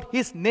involved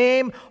his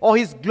name or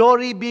his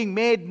glory being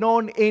made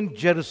known in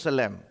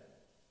Jerusalem.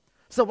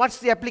 So what's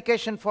the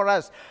application for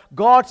us?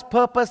 God's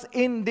purpose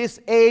in this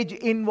age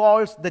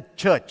involves the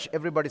church.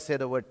 Everybody say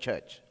the word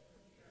church.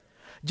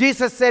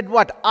 Jesus said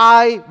what?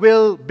 I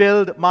will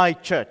build my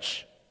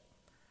church.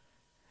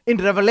 In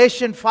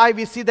Revelation 5,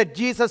 we see that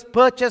Jesus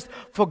purchased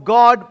for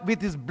God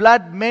with his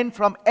blood men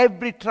from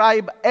every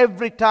tribe,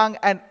 every tongue,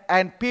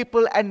 and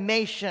people and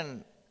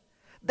nation.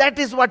 That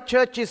is what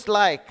church is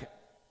like.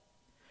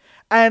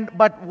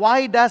 But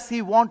why does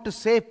he want to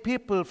save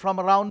people from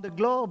around the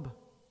globe?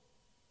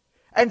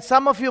 And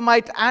some of you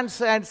might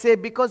answer and say,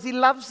 because He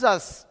loves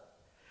us,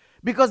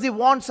 because He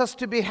wants us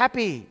to be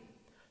happy.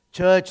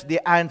 Church,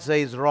 the answer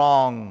is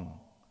wrong.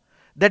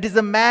 That is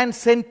a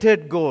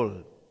man-centered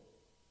goal.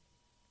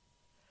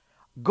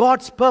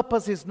 God's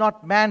purpose is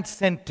not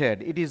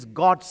man-centered, it is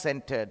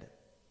God-centered.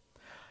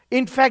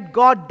 In fact,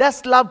 God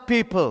does love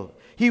people.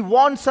 He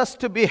wants us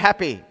to be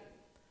happy.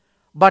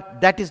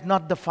 But that is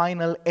not the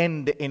final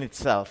end in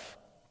itself.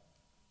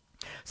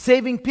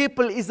 Saving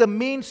people is a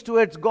means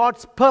towards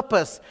God's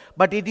purpose,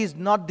 but it is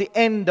not the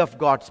end of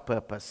God's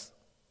purpose.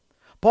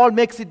 Paul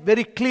makes it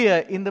very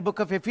clear in the book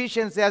of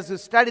Ephesians as you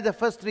study the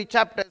first 3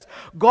 chapters.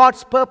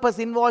 God's purpose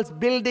involves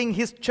building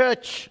His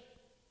church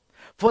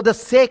for the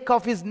sake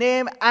of His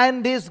name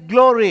and His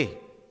glory.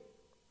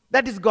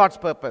 That is God's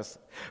purpose.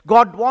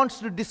 God wants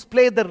to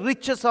display the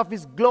riches of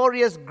His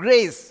glorious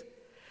grace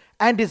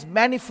and His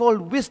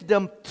manifold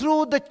wisdom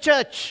through the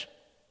church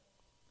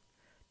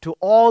to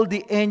all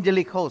the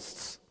angelic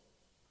hosts.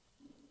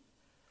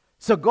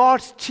 So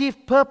God's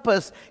chief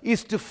purpose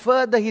is to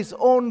further His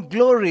own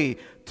glory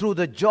through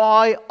the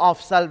joy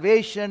of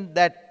salvation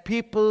that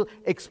people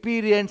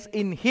experience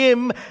in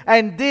Him,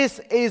 and this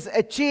is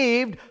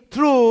achieved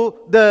through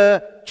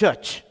the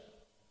church.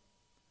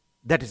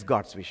 That is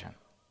God's vision.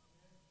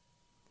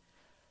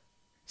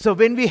 So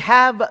when we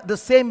have the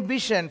same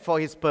vision for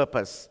His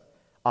purpose,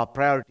 our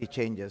priority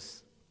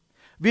changes.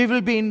 We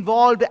will be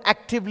involved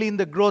actively in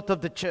the growth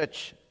of the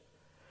church.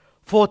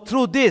 For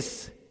through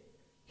this,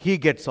 He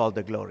gets all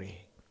the glory.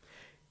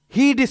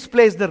 He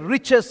displays the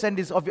riches and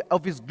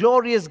of His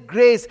glorious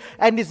grace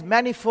and His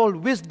manifold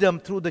wisdom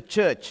through the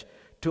church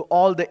to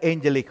all the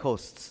angelic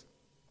hosts.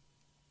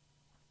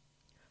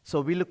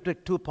 So we looked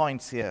at 2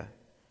 points here.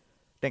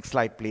 Next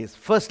slide, please.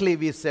 Firstly,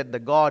 we said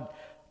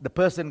the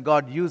person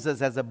God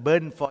uses as a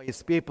burden for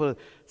His people.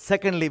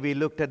 Secondly, we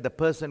looked at the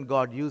person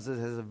God uses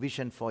as a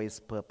vision for His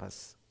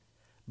purpose.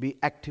 Be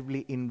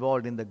actively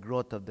involved in the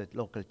growth of the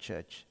local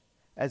church.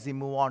 As we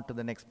move on to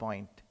the next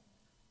point.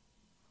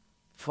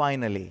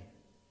 Finally,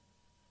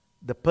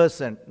 the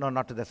person, no,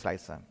 not to the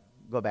slide, son.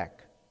 Go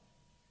back.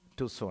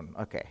 Too soon.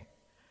 Okay.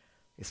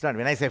 It's not,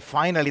 when I say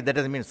finally, that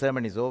doesn't mean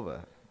sermon is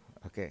over.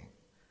 Okay.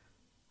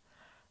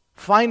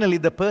 Finally,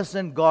 the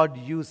person God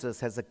uses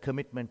has a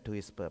commitment to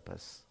His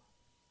purpose.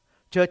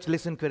 Church,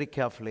 listen very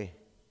carefully.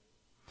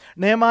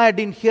 Nehemiah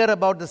didn't hear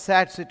about the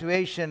sad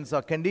situations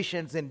or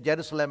conditions in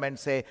Jerusalem and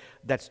say,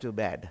 that's too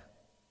bad.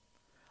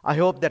 I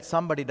hope that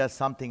somebody does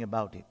something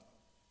about it.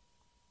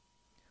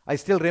 I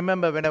still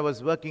remember when I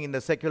was working in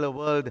the secular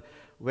world,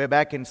 way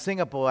back in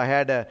Singapore, I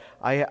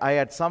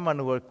had someone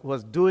who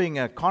was doing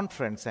a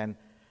conference and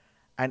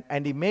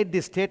he made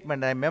this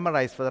statement I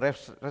memorized for the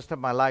rest of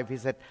my life. He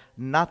said,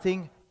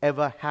 nothing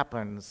ever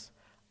happens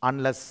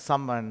unless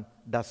someone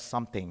does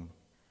something,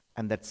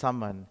 and that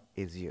someone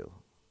is you.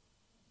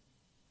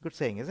 Good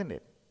saying, isn't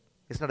it?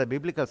 It's not a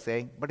biblical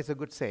saying, but it's a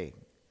good saying.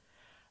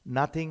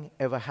 Nothing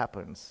ever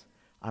happens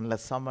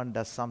unless someone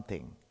does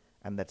something,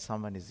 and that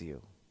someone is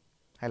you.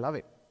 I love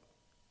it.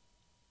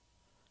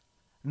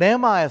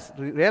 Nehemiah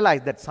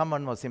realized that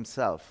someone was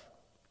himself.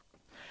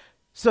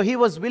 So he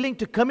was willing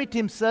to commit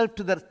himself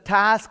to the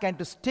task and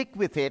to stick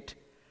with it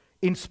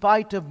in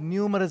spite of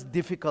numerous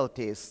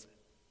difficulties.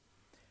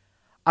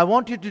 I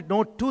want you to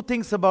know 2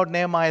 things about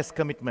Nehemiah's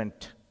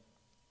commitment.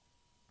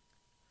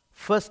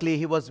 Firstly,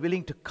 he was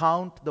willing to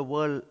count the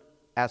world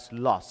as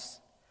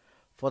loss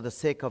for the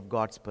sake of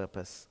God's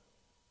purpose.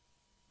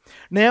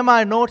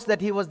 Nehemiah notes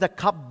that he was the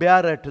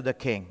cupbearer to the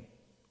king.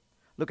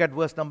 Look at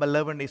verse number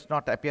 11. It's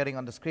not appearing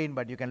on the screen,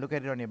 but you can look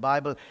at it on your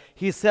Bible.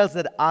 He says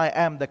that I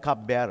am the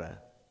cupbearer.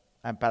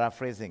 I'm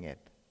paraphrasing it.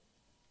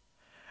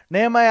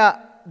 Nehemiah,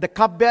 the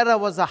cupbearer,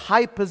 was a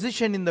high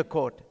position in the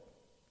court.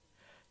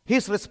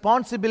 His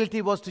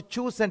responsibility was to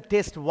choose and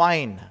taste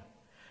wine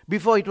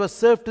before it was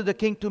served to the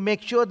king to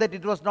make sure that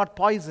it was not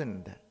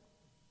poisoned.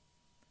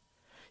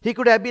 He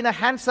could have been a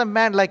handsome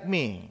man like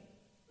me.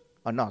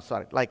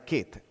 Like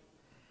Keith.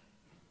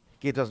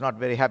 Keith was not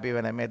very happy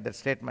when I made that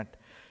statement.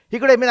 He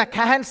could have been a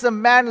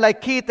handsome man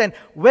like Keith and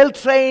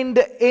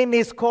well-trained in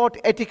his court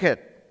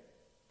etiquette.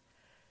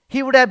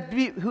 He would have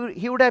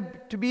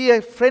to be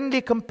a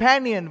friendly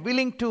companion,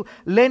 willing to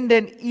lend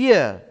an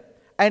ear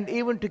and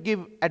even to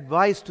give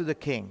advice to the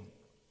king.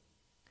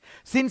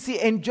 Since he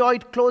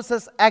enjoyed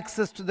closest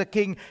access to the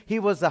king, he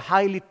was a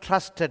highly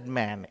trusted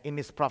man in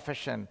his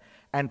profession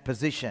and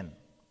position.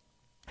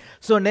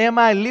 So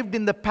Nehemiah lived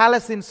in the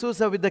palace in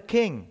Susa with the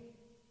king.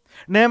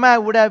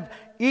 Nehemiah would have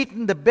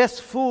eaten the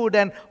best food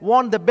and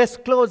worn the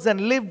best clothes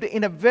and lived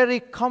in a very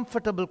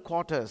comfortable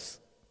quarters.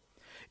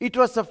 It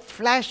was a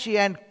flashy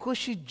and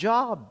cushy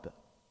job.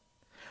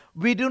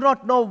 We do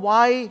not know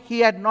why he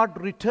had not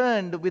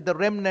returned with the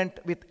remnant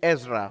with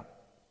Ezra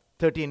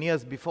 13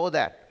 years before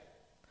that.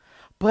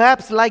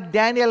 Perhaps like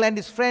Daniel and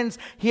his friends,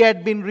 he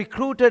had been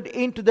recruited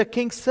into the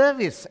king's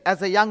service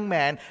as a young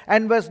man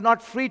and was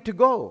not free to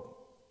go.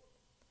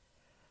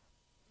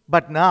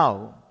 But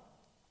now,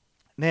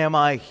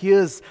 Nehemiah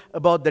hears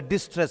about the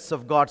distress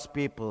of God's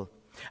people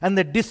and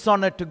the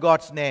dishonor to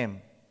God's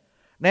name.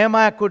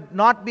 Nehemiah could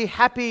not be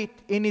happy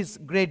in his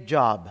great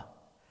job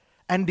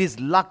and his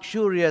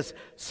luxurious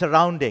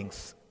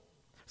surroundings.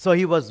 So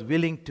he was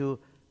willing to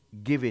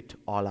give it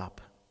all up,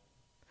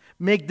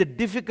 make the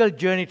difficult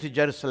journey to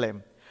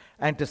Jerusalem,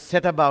 and to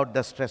set about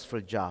the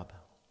stressful job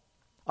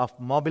of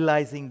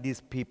mobilizing these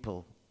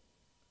people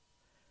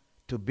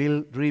to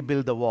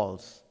rebuild the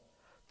walls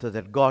so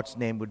that God's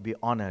name would be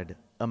honored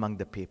among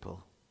the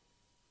people.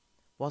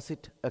 Was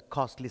it a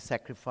costly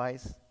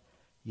sacrifice?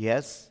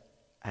 Yes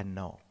and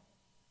no.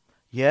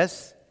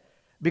 Yes,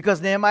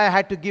 because Nehemiah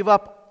had to give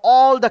up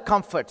all the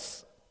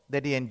comforts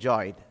that he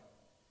enjoyed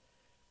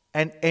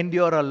and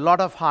endure a lot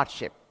of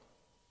hardship.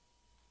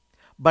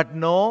 But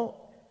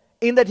no,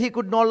 in that he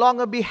could no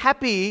longer be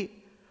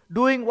happy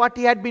doing what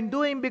he had been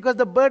doing because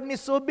the burden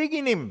is so big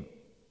in him.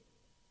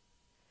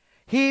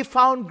 He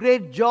found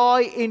great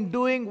joy in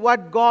doing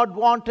what God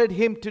wanted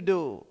him to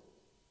do.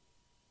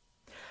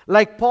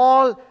 Like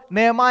Paul,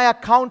 Nehemiah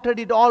counted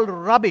it all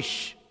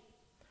rubbish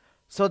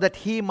so that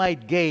he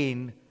might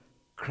gain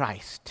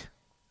Christ.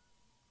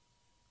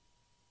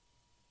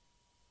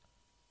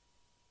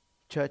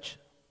 Church,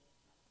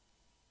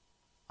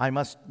 I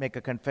must make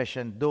a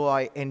confession. Though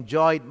I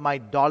enjoyed my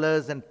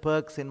dollars and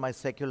perks in my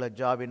secular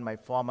job in my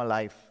former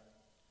life,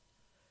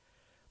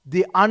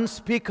 the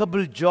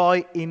unspeakable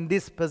joy in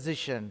this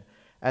position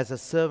as a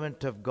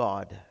servant of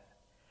God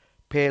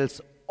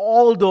pales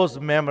all those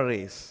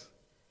memories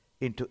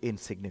into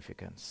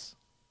insignificance.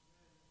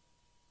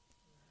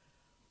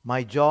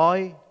 My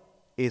joy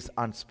is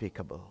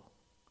unspeakable.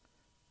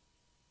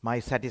 My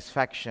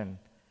satisfaction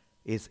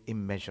is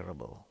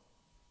immeasurable.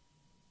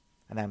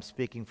 And I'm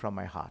speaking from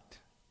my heart.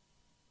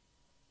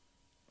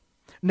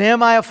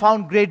 Nehemiah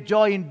found great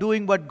joy in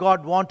doing what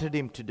God wanted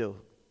him to do.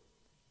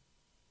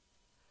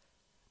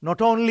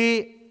 Not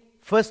only,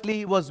 firstly,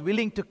 he was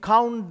willing to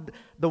count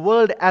the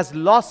world as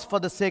loss for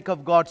the sake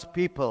of God's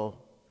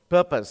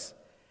purpose.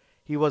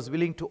 He was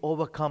willing to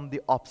overcome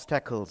the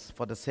obstacles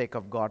for the sake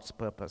of God's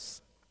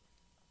purpose.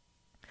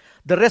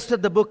 The rest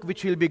of the book,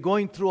 which we'll be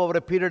going through over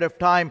a period of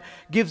time,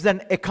 gives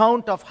an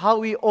account of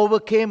how he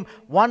overcame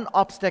one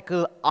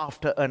obstacle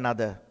after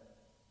another.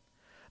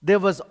 There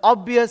was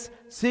obvious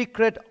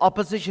secret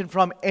opposition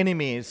from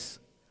enemies.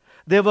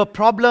 There were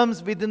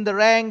problems within the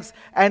ranks,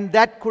 and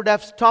that could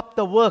have stopped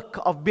the work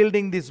of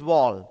building this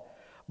wall.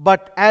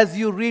 But as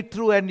you read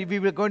through, and we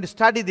were going to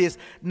study this,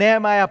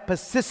 Nehemiah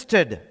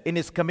persisted in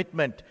his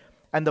commitment,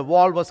 and the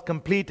wall was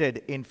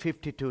completed in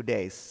 52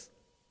 days.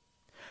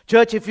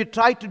 Church, if you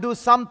try to do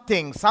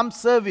something, some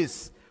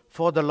service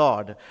for the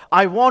Lord,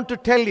 I want to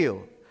tell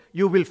you,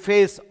 you will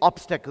face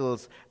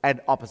obstacles and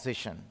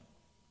opposition.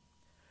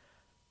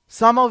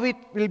 Some of it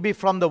will be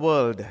from the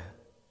world,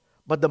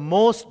 but the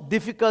most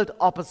difficult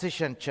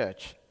opposition,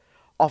 church,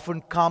 often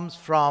comes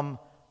from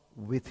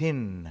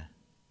within.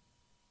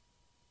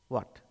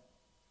 What?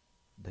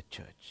 The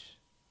church.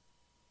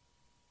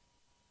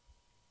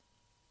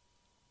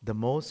 The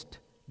most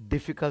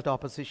difficult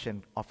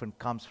opposition often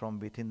comes from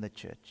within the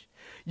church.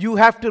 You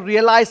have to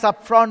realize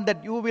up front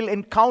that you will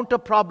encounter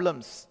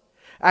problems,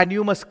 and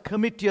you must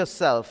commit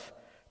yourself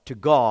to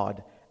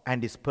God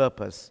and His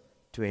purpose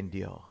to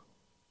endure.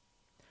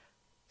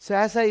 So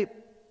as I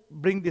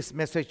bring this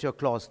message to a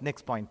close,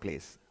 next point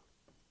please.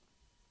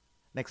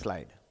 Next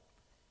slide.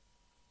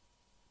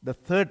 The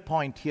third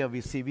point here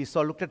we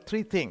looked at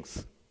three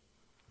things.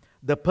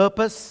 The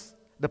purpose,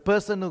 the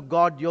person who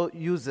God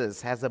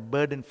uses has a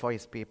burden for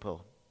His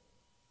people.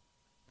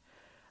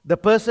 The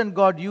person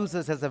God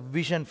uses has a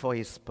vision for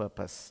His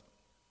purpose.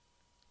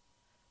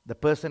 The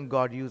person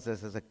God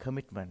uses has a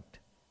commitment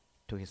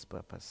to His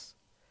purpose.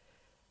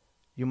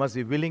 You must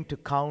be willing to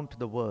count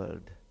the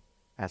world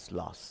as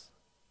loss.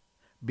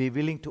 Be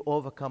willing to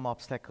overcome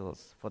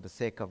obstacles for the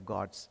sake of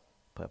God's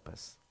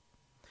purpose.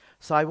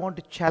 So I want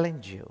to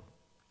challenge you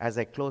as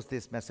I close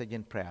this message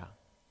in prayer,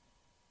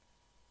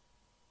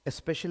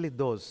 especially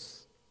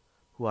those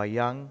who are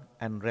young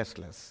and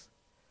restless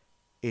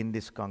in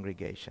this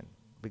congregation,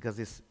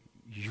 because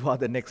you are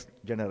the next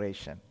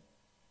generation.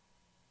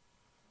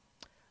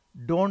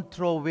 Don't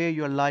throw away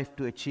your life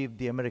to achieve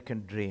the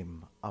American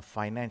dream of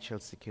financial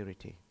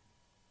security,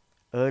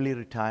 early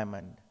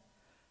retirement,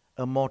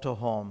 a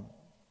motorhome.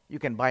 You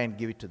can buy and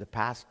give it to the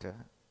pastor,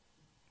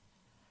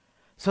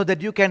 so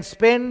that you can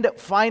spend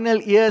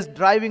final years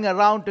driving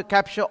around to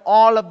capture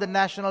all of the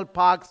national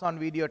parks on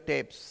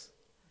videotapes,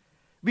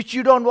 which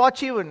you don't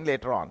watch even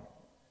later on.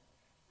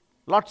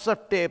 Lots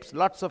of tapes,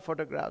 lots of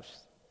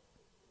photographs.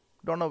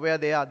 Don't know where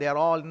they are. They are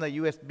all in the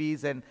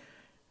USBs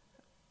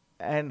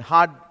and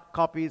hard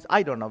copies.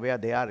 I don't know where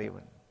they are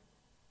even.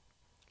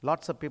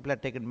 Lots of people have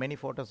taken many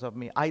photos of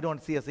me. I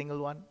don't see a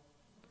single one.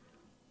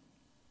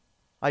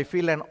 I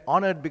feel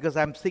honored because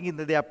I'm thinking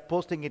that they are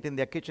posting it in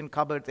their kitchen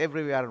cupboards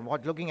everywhere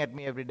and looking at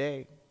me every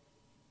day.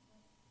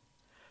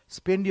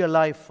 Spend your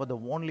life for the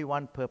only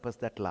one purpose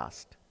that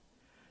lasts,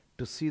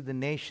 to see the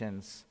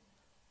nations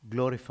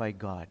glorify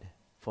God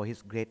for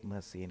His great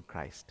mercy in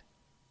Christ.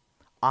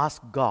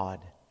 Ask God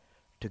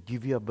to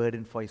give you a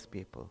burden for His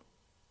people,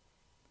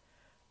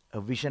 a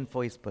vision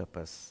for His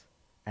purpose,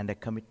 and a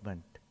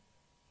commitment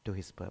to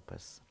His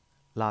purpose.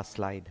 Last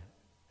slide,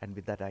 and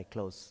with that I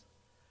close.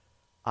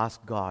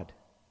 Ask God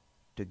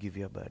to give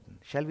you a burden.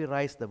 Shall we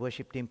rise? The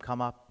worship team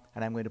come up,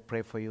 and I'm going to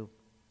pray for you.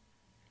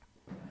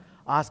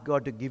 Ask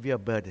God to give you a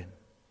burden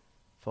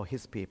for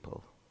His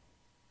people,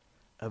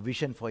 a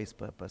vision for His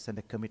purpose, and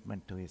a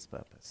commitment to His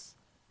purpose.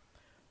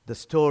 The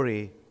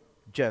story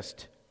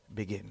just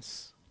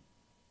begins.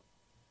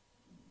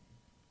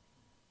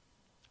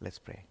 Let's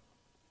pray.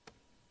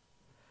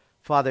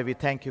 Father, we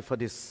thank you for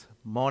this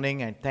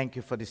morning, and thank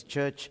you for this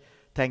church.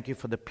 Thank you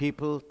for the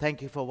people.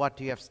 Thank you for what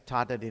you have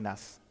started in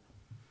us.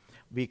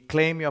 We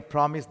claim your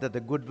promise that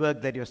the good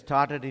work that you have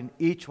started in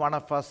each one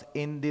of us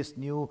in this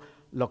new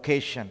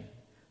location,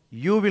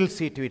 you will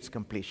see to its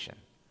completion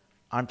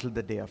until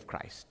the day of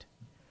Christ.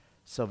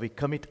 So we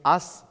commit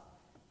us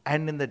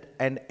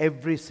and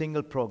every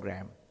single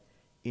program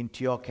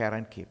into your care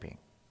and keeping.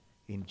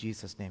 In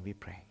Jesus' name we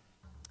pray.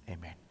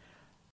 Amen.